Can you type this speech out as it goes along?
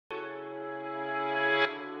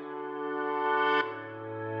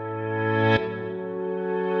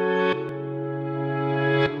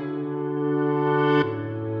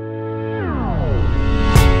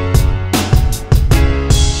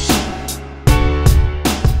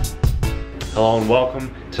Hello and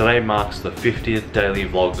welcome. Today marks the 50th daily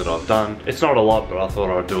vlog that I've done. It's not a lot, but I thought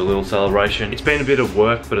I'd do a little celebration. It's been a bit of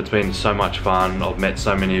work, but it's been so much fun. I've met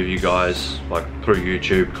so many of you guys, like through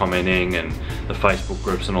YouTube, commenting and the Facebook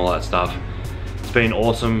groups and all that stuff. It's been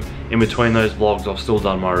awesome. In between those vlogs, I've still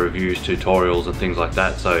done my reviews, tutorials and things like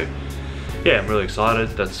that. So yeah, I'm really excited.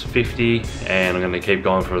 That's 50 and I'm gonna keep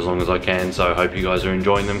going for as long as I can. So I hope you guys are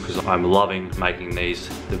enjoying them because I'm loving making these.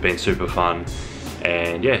 They've been super fun.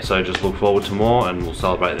 And yeah, so just look forward to more and we'll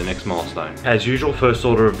celebrate the next milestone. As usual, first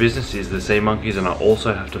order of business is the sea monkeys, and I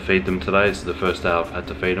also have to feed them today. It's the first day I've had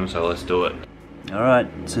to feed them, so let's do it. Alright,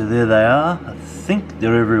 so there they are. I think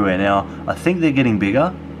they're everywhere now. I think they're getting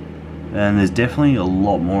bigger and there's definitely a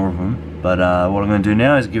lot more of them. But what I'm going to do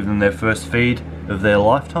now is give them their first feed of their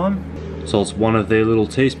lifetime. So it's one of their little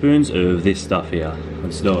teaspoons of this stuff here.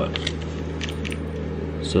 Let's do it.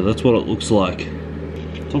 So that's what it looks like.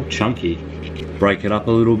 It's all chunky. Break it up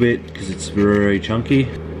a little bit because it's very chunky.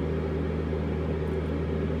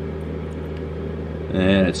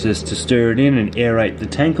 And it says to stir it in and aerate the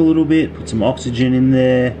tank a little bit, put some oxygen in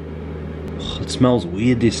there. Oh, it smells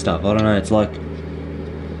weird, this stuff. I don't know, it's like,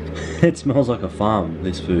 it smells like a farm,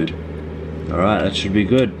 this food. Alright, that should be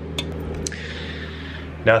good.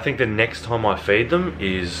 Now I think the next time I feed them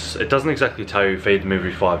is, it doesn't exactly tell you feed them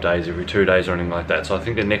every 5 days, every 2 days or anything like that. So I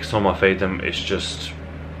think the next time I feed them, it's just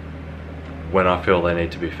when I feel they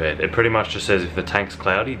need to be fed. It pretty much just says if the tank's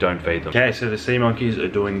cloudy, don't feed them. Okay, so the sea monkeys are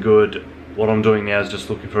doing good. What I'm doing now is just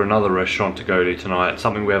looking for another restaurant to go to tonight,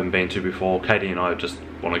 something we haven't been to before. Katie and I just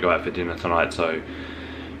want to go out for dinner tonight, so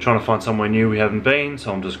trying to find somewhere new we haven't been,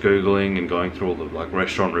 so I'm just Googling and going through all the like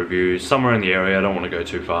restaurant reviews. Somewhere in the area, I don't want to go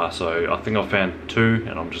too far, so I think I've found 2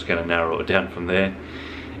 and I'm just going to narrow it down from there.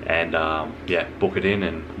 And yeah, book it in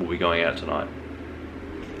and we'll be going out tonight.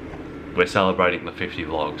 We're celebrating the 50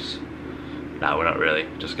 vlogs. No, we're not really,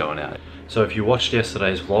 just going out. So if you watched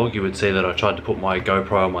yesterday's vlog, you would see that I tried to put my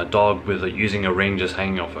GoPro on my dog with it using a ring just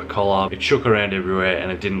hanging off her collar. It shook around everywhere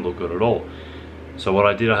and it didn't look good at all. So what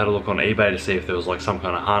I did, I had a look on eBay to see if there was like some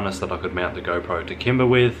kind of harness that I could mount the GoPro to Kimber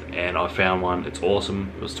with, and I found one. It's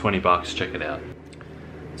awesome. It was 20 bucks, check it out.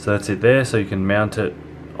 So that's it there, so you can mount it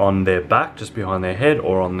on their back, just behind their head,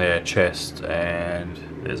 or on their chest, and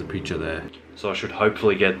there's a picture there. So I should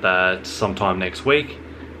hopefully get that sometime next week,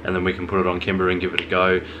 and then we can put it on Kimber and give it a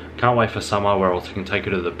go. Can't wait for summer where I can take her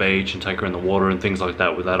to the beach and take her in the water and things like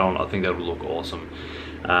that with that on. I think that would look awesome.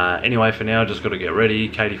 Anyway, for now, just got to get ready.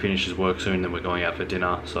 Katie finishes work soon, then we're going out for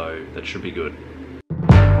dinner, so that should be good.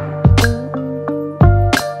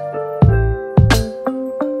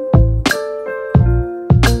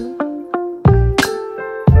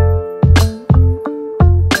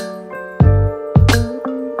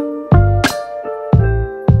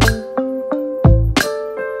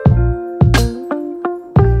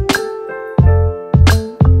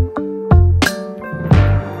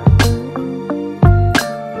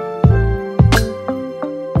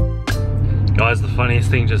 Guys, the funniest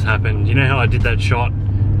thing just happened. You know how I did that shot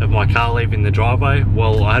of my car leaving the driveway?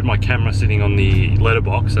 Well, I had my camera sitting on the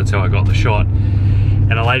letterbox, that's how I got the shot.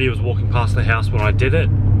 And a lady was walking past the house when I did it,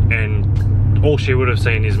 and all she would have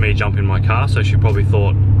seen is me jump in my car, so she probably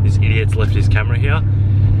thought, this idiot's left his camera here.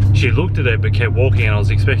 She looked at it but kept walking, and I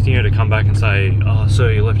was expecting her to come back and say, oh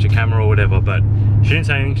sir, you left your camera or whatever, but she didn't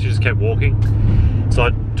say anything, she just kept walking. So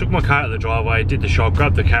I took my car out of the driveway, did the shot,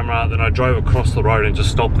 grabbed the camera, then I drove across the road and just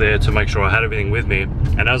stopped there to make sure I had everything with me.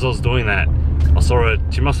 And as I was doing that, I saw her,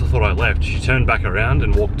 she must have thought I left. She turned back around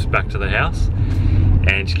and walked back to the house.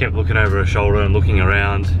 And she kept looking over her shoulder and looking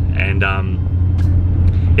around. And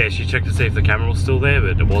yeah, she checked to see if the camera was still there,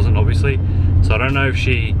 but it wasn't, obviously. So I don't know if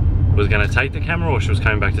she was gonna take the camera or she was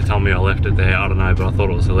coming back to tell me I left it there. I don't know, but I thought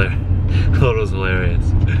it was hilarious. I thought it was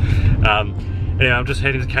hilarious. Anyway, I'm just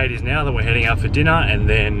heading to Katie's now, then we're heading out for dinner, and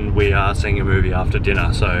then we are seeing a movie after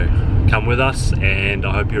dinner. So come with us, and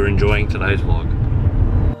I hope you're enjoying today's vlog.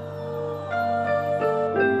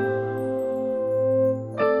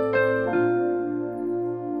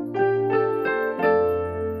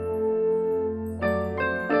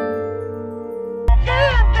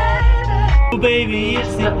 Baby,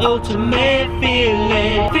 it's the ultimate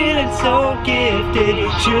feeling. Feeling so gifted.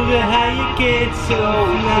 Sugar, how you get so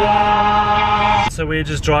fly. So we're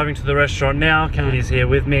just driving to the restaurant now. Katie's here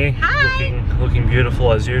with me. Hi. Looking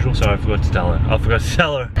beautiful as usual. Sorry, I forgot to tell her. I forgot to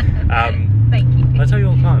tell her. Thank you. I tell you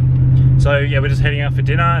all the time. So yeah, we're just heading out for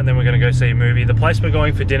dinner, and then we're going to go see a movie. The place we're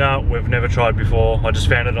going for dinner, we've never tried before. I just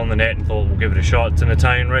found it on the net and thought we'll give it a shot. It's an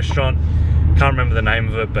Italian restaurant. Can't remember the name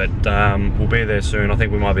of it, but we'll be there soon. I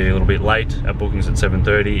think we might be a little bit late. Our booking's at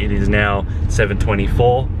 7:30. It is now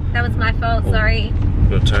 7:24. That was my fault, sorry.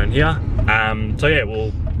 We'll turn here. So yeah,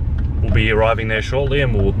 we'll we'll be arriving there shortly,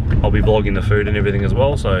 and I'll be vlogging the food and everything as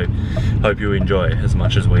well, so hope you enjoy as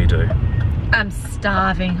much as we do. I'm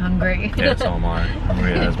starving hungry. Yeah, so am I.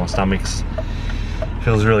 Hungry as my stomach's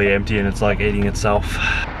feels really empty and it's like eating itself.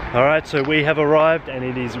 Alright, so we have arrived and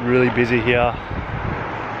it is really busy here.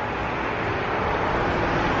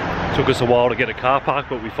 Took us a while to get a car park,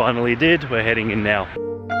 but we finally did. We're heading in now.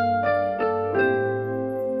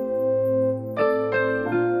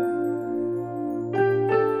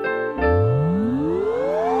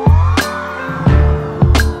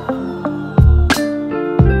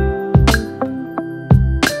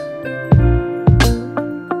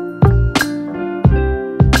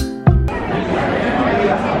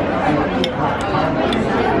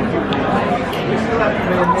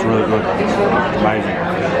 It's really good. Amazing.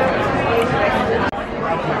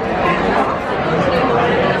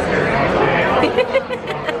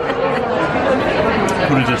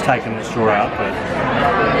 Could have just taken the straw out, but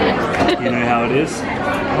you know how it is.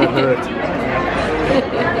 It hurt.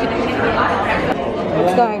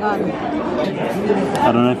 What's going on?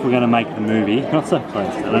 I don't know if we're going to make the movie. Not so close.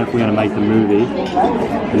 I don't know if we're going to make the movie.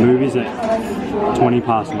 The movie's at 20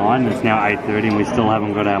 past 9 and it's now 8:30 and we still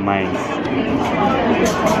haven't got our mains.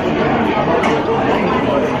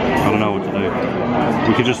 I don't know what to do.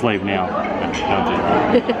 We could just leave now. Don't do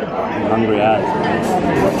that. I'm hungry as.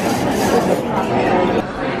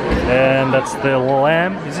 And that's the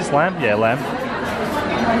lamb. Is this lamb? Yeah, lamb.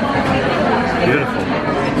 Beautiful.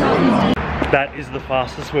 That is the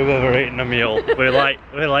fastest we've ever eaten a meal. We're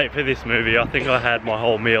late for this movie. I think I had my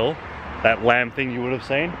whole meal. That lamb thing you would have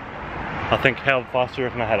seen. I think how fast do you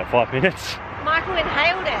reckon I had it? 5 minutes? Michael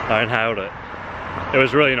inhaled it. I inhaled it. It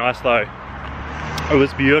was really nice though. It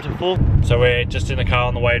was beautiful. So we're just in the car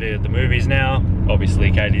on the way to the movies now.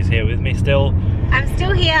 Obviously Katie's here with me still. I'm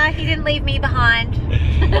still here, he didn't leave me behind.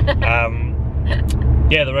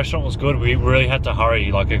 Yeah, the restaurant was good. We really had to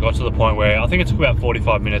hurry. Like, it got to the point where I think it took about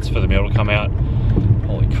 45 minutes for the meal to come out.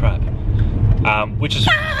 Holy crap. Which is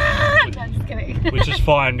No, just kidding. which is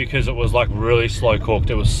fine because it was like really slow cooked.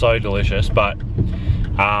 It was so delicious, but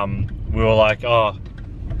we were like, oh,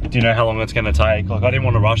 do you know how long it's gonna take? Like, I didn't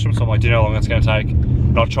want to rush them, so I'm like, do you know how long it's gonna take?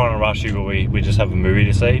 Not trying to rush you, but we just have a movie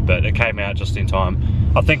to see, but it came out just in time.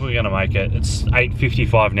 I think we're gonna make it. It's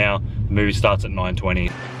 8:55 now. The movie starts at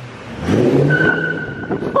 9:20.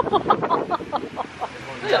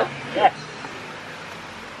 Yes.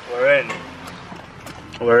 We're in.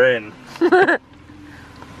 We're in.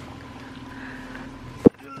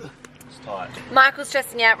 It's tight. Michael's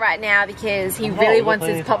stressing out right now because he really wants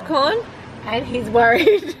his popcorn and he's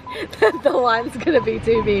worried that the line's gonna be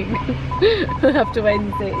too big. We'll have to wait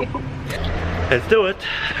and see. Let's do it.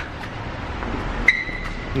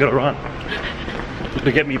 I'm gonna run.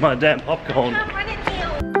 To get me my damn popcorn.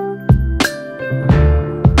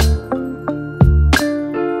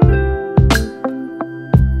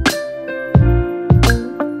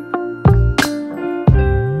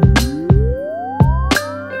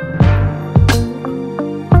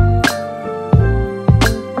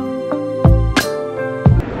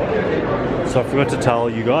 So I forgot to tell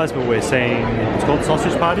you guys, but we're seeing, it's called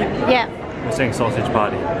Sausage Party? Yeah. We're seeing Sausage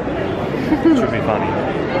Party. It should be funny.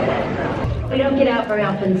 We don't get out very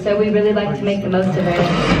often, so we really like to make the most of it.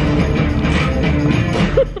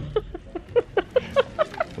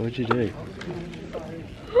 What'd you do?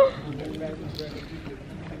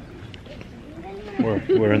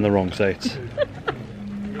 We're in the wrong seats.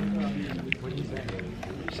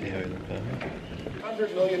 See how we look there.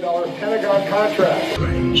 $100 million Pentagon contract.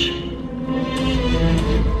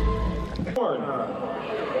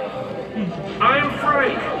 I'm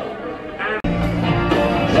free.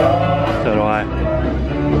 So do I.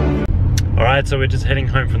 Alright, so we're just heading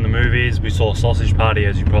home from the movies. We saw Sausage Party,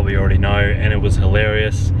 as you probably already know, and it was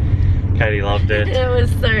hilarious. Katie loved it. It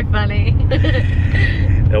was so funny.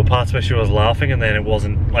 There were parts where she was laughing and then it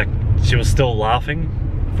wasn't, like, she was still laughing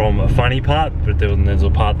from a funny part, but there's a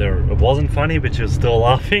part there it wasn't funny, but she was still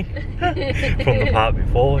laughing from the part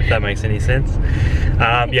before, if that makes any sense.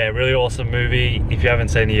 Yeah, really awesome movie. If you haven't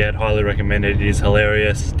seen it yet, highly recommend it. It is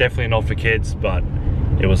hilarious. Definitely not for kids, but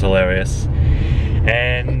it was hilarious.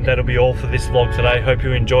 And that'll be all for this vlog today. Hope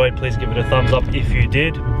you enjoyed. Please give it a thumbs up if you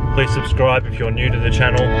did. Please subscribe if you're new to the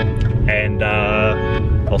channel. And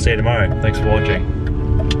I'll see you tomorrow. Thanks for watching.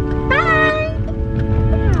 Bye!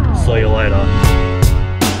 See you later.